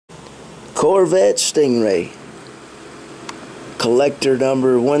Corvette Stingray, collector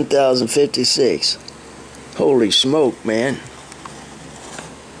number 1056. Holy smoke, man.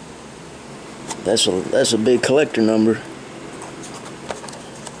 That's a big collector number.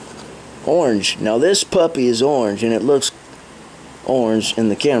 Orange. Now this puppy is orange, and it looks orange in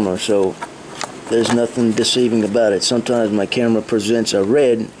the camera, so there's nothing deceiving about it. Sometimes my camera presents a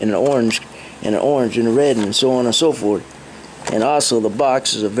red and an orange and a red, and so on and so forth. And also the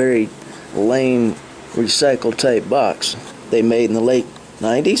box is a very lame recycled type box they made in the late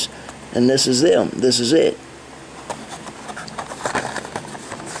 90s, and this is them. This is it.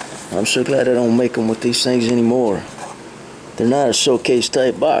 I'm so glad I don't make them with these things anymore. They're not a showcase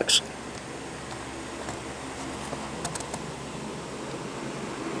type box.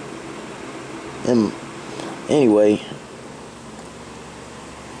 And anyway,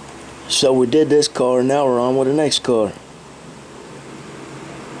 so we did this car, now we're on with the next car.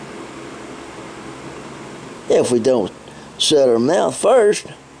 If we don't shut our mouth first.